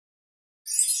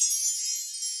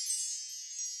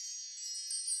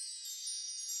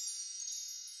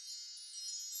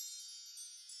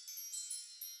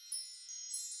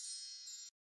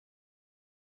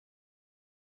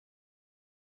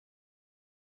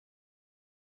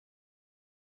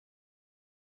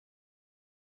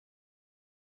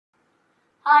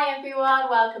Hi everyone,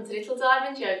 welcome to Little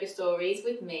Diamond Yoga Stories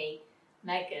with me,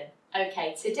 Megan.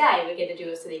 Okay, today we're going to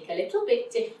do something a little bit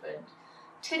different.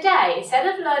 Today, instead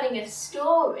of learning a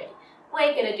story,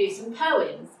 we're going to do some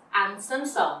poems and some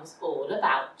songs all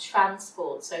about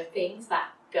transport, so things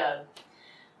that go.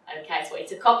 Okay, so I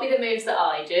want you to copy the moves that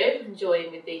I do and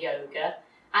join with the yoga.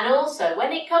 And also,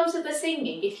 when it comes to the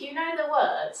singing, if you know the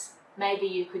words, maybe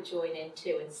you could join in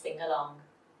too and sing along.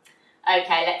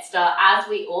 Okay, let's start as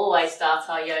we always start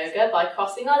our yoga by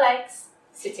crossing our legs,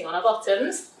 sitting on our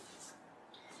bottoms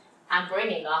and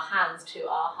bringing our hands to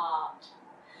our heart.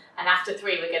 And after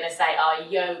 3 we're going to say our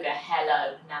yoga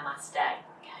hello, namaste.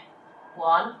 Okay,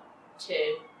 1,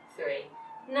 2, 3,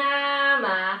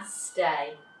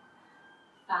 namaste.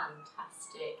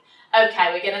 Fantastic.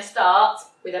 Okay, we're going to start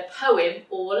with a poem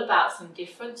all about some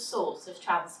different sorts of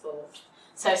transport.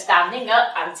 So standing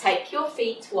up and take your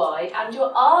feet wide and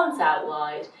your arms out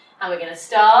wide. And we're going to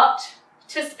start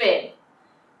to spin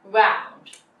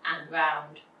round and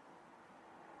round.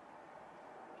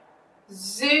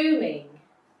 Zooming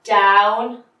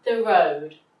down the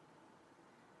road.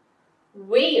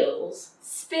 Wheels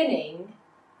spinning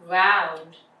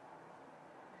round.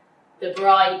 The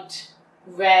bright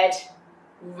red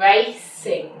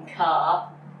racing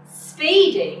car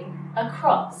speeding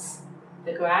across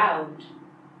the ground.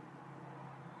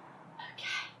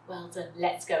 Well done.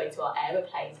 Let's go into our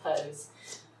aeroplane pose.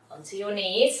 Onto your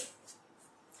knees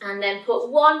and then put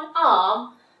one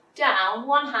arm down,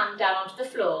 one hand down onto the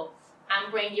floor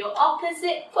and bring your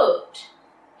opposite foot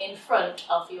in front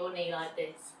of your knee like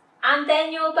this. And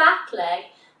then your back leg,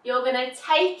 you're going to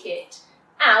take it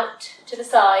out to the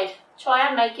side. Try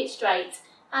and make it straight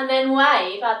and then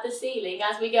wave at the ceiling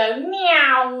as we go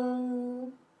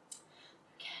meow.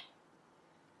 Okay.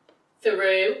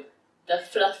 Through the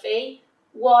fluffy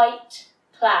white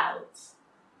clouds,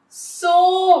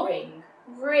 soaring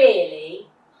really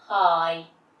high.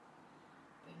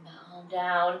 Bring that arm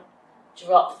down,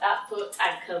 drop that foot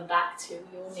and come back to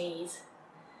your knees.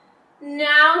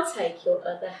 Now take your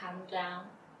other hand down.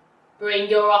 Bring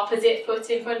your opposite foot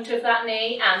in front of that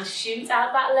knee and shoot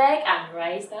out that leg and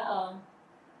raise that arm.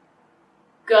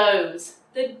 Goes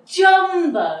the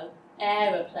jumbo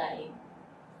aeroplane,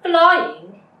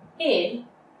 flying in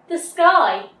the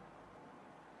sky.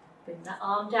 Bring that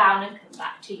arm down and come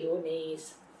back to your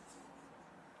knees.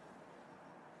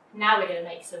 Now we're going to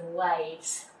make some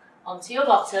waves onto your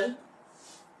bottom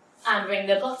and bring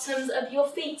the bottoms of your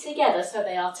feet together so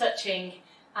they are touching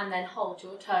and then hold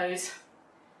your toes.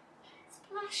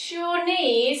 Splash your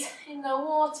knees in the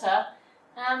water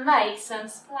and make some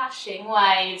splashing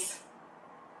waves.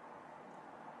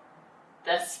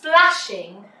 The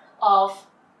splashing of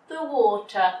the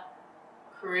water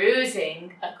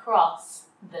cruising across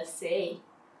the sea.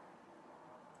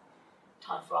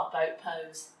 Time for our boat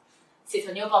pose. Sit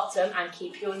on your bottom and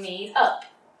keep your knees up.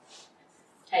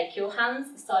 Take your hands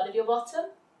to the side of your bottom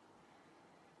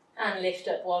and lift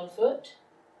up one foot,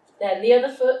 then the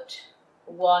other foot,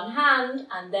 one hand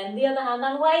and then the other hand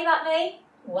and wave at me.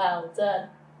 Well done.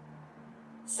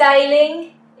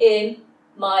 Sailing in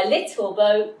my little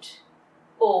boat,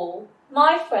 all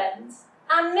my friends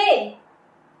and me.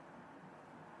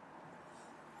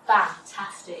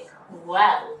 Fantastic,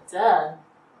 well done.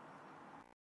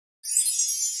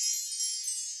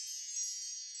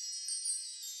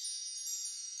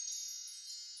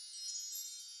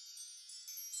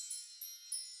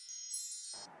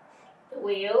 The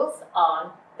wheels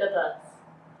on the bus.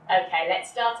 Okay,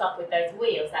 let's start off with those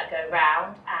wheels that go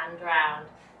round and round.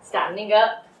 Standing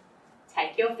up,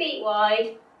 take your feet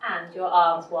wide and your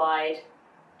arms wide.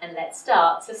 And let's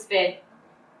start to spin.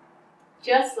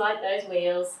 Just like those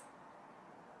wheels.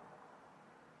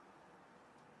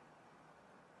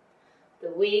 The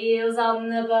wheels on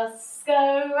the bus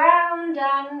go round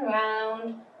and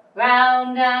round,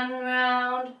 round and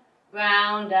round,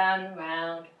 round and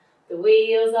round. The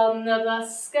wheels on the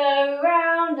bus go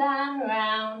round and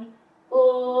round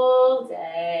all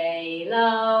day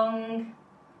long.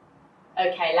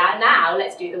 Okay, now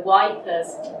let's do the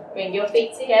wipers. Bring your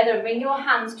feet together and bring your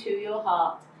hands to your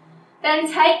heart. Then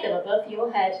take them above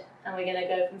your head and we're going to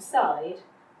go from side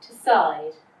to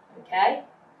side, okay?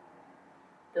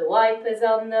 The wipers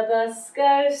on the bus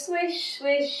go swish,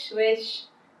 swish, swish,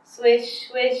 swish,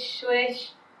 swish,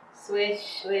 swish,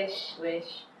 swish, swish,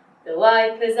 swish. The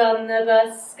wipers on the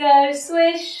bus go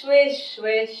swish, swish,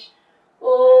 swish,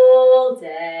 all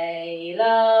day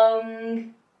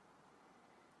long.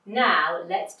 Now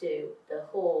let's do the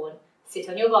horn. Sit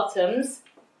on your bottoms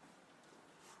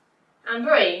and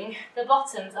bring the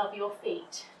bottoms of your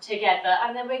feet together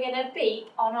and then we're going to beat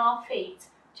on our feet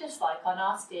just like on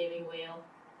our steering wheel.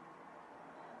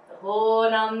 The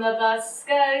horn on the bus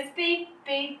goes beep,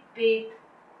 beep, beep,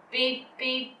 beep,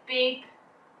 beep, beep,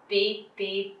 beep,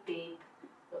 beep, beep.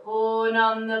 The horn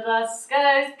on the bus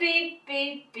goes beep,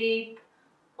 beep, beep,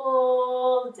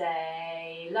 all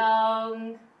day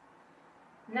long.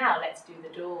 Now let's do the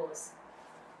doors.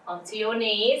 Onto your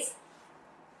knees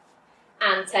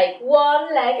and take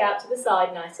one leg out to the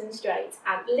side nice and straight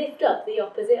and lift up the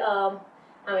opposite arm,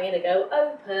 and we're going to go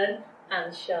open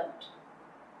and shut.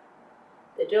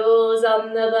 The doors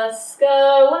on the bus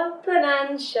go open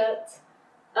and shut,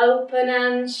 open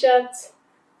and shut,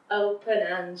 open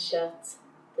and shut.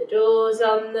 The doors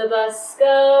on the bus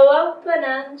go open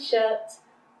and shut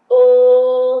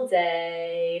all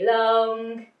day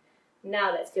long.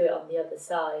 Now let's do it on the other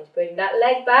side. Bring that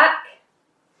leg back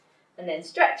and then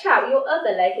stretch out your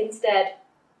other leg instead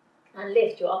and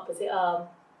lift your opposite arm.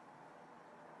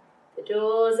 The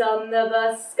doors on the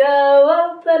bus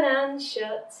go open and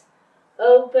shut,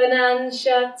 open and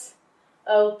shut,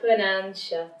 open and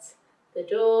shut. The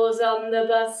doors on the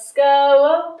bus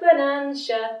go open and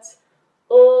shut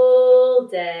all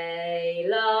day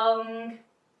long.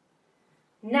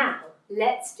 Now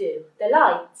let's do the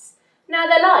lights. Now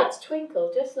the lights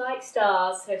twinkle just like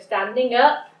stars, so standing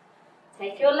up,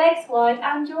 take your legs wide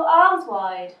and your arms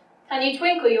wide. Can you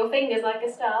twinkle your fingers like a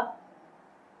star?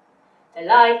 The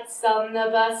lights on the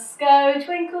bus go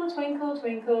twinkle, twinkle,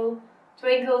 twinkle,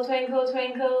 twinkle, twinkle,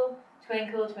 twinkle,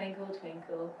 twinkle, twinkle,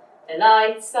 twinkle. The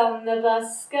lights on the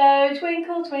bus go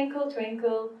twinkle, twinkle,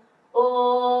 twinkle,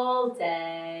 all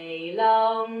day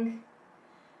long.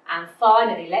 And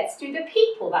finally, let's do the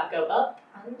people that go up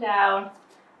and down.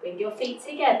 Bring your feet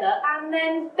together and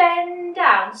then bend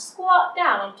down, squat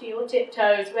down onto your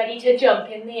tiptoes, ready to jump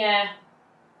in the air.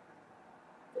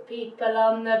 The people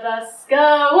on the bus go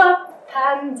up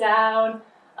and down,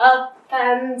 up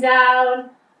and down,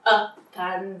 up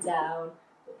and down.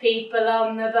 The people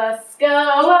on the bus go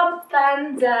up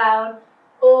and down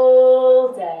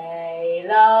all day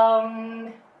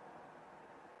long.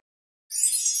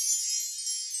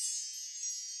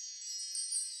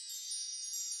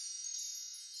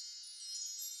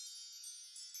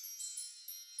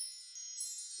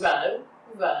 Row,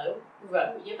 row,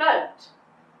 row your boat.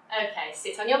 Okay,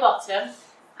 sit on your bottom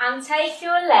and take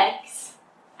your legs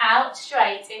out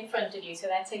straight in front of you so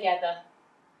they're together.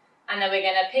 And then we're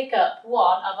going to pick up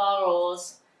one of our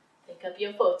oars. Pick up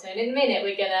your foot, and in a minute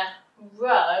we're going to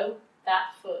row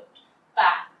that foot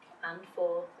back and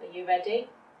forth. Are you ready?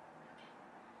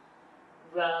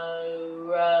 Row,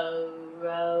 row,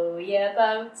 row your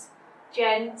boat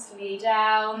gently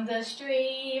down the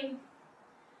stream.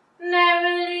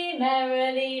 Merrily,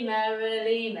 merrily,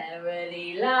 merrily,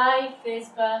 merrily, life is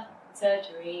but a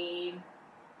dream.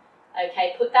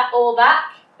 Okay, put that oar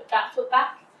back, put that foot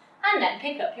back, and then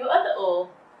pick up your other oar.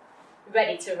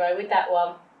 Ready to row with that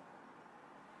one.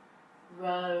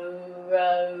 Row,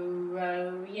 row,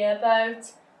 row your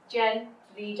boat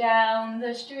gently down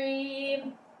the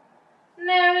stream.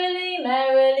 Merrily,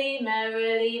 merrily,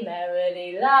 merrily,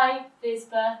 merrily, life is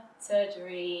but a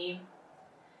dream.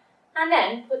 And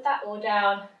then put that oar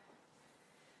down.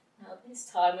 Now this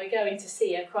time we're going to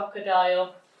see a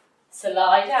crocodile. So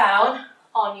lie down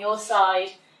on your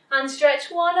side and stretch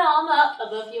one arm up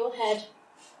above your head.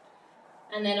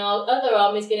 And then our other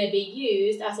arm is going to be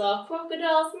used as our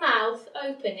crocodile's mouth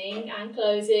opening and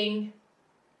closing.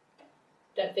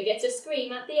 Don't forget to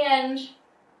scream at the end.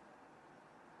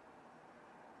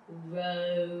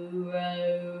 Row,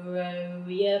 row, row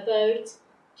your boat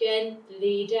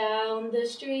gently down the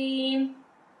stream.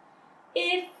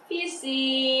 If you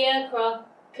see a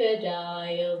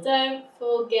crocodile, don't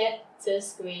forget to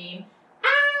scream.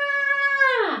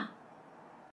 Ah!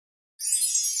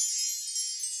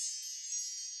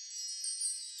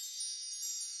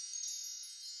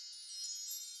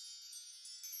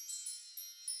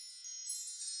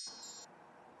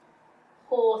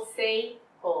 Horsey,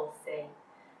 horsey.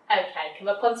 Okay, come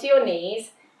up onto your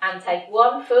knees and take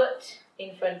one foot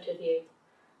in front of you.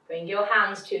 Bring your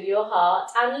hands to your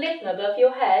heart and lift them above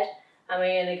your head, and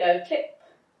we're going to go clip,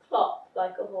 clop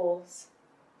like a horse.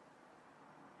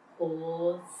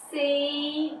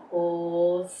 Horsey,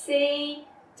 horsey,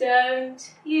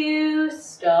 don't you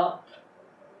stop.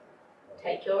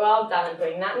 Take your arm down and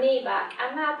bring that knee back,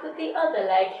 and now put the other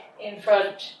leg in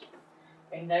front.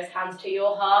 Bring those hands to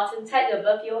your heart and take them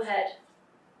above your head.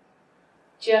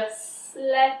 Just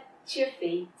let your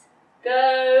feet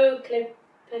go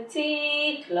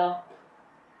clippity-clop.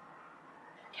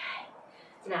 Okay,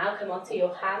 now come onto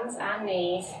your hands and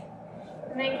knees.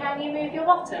 And then can you move your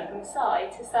bottom from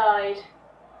side to side?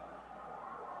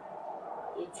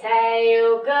 Your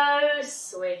tail goes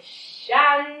swish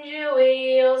and your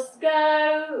wheels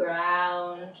go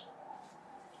round.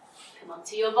 Come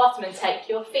onto your bottom and take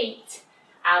your feet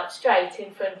out straight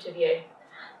in front of you.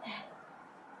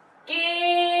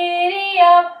 Giddy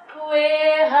up,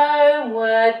 we're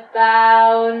homeward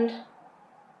bound.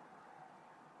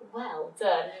 Well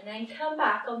done, and then come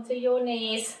back onto your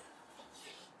knees.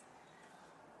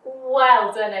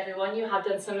 Well done everyone, you have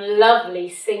done some lovely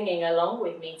singing along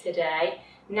with me today.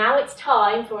 Now it's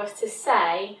time for us to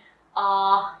say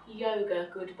our yoga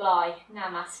goodbye,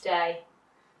 namaste.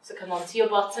 So come onto your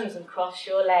bottoms and cross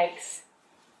your legs.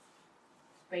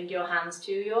 Bring your hands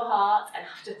to your heart, and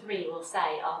after 3 we'll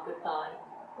say our goodbye.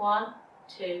 1,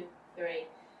 2, 3.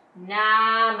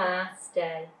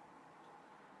 Namaste.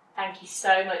 Thank you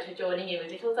so much for joining in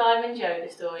with Little Diamond Yoga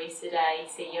Stories today.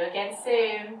 See you again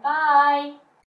soon. Bye.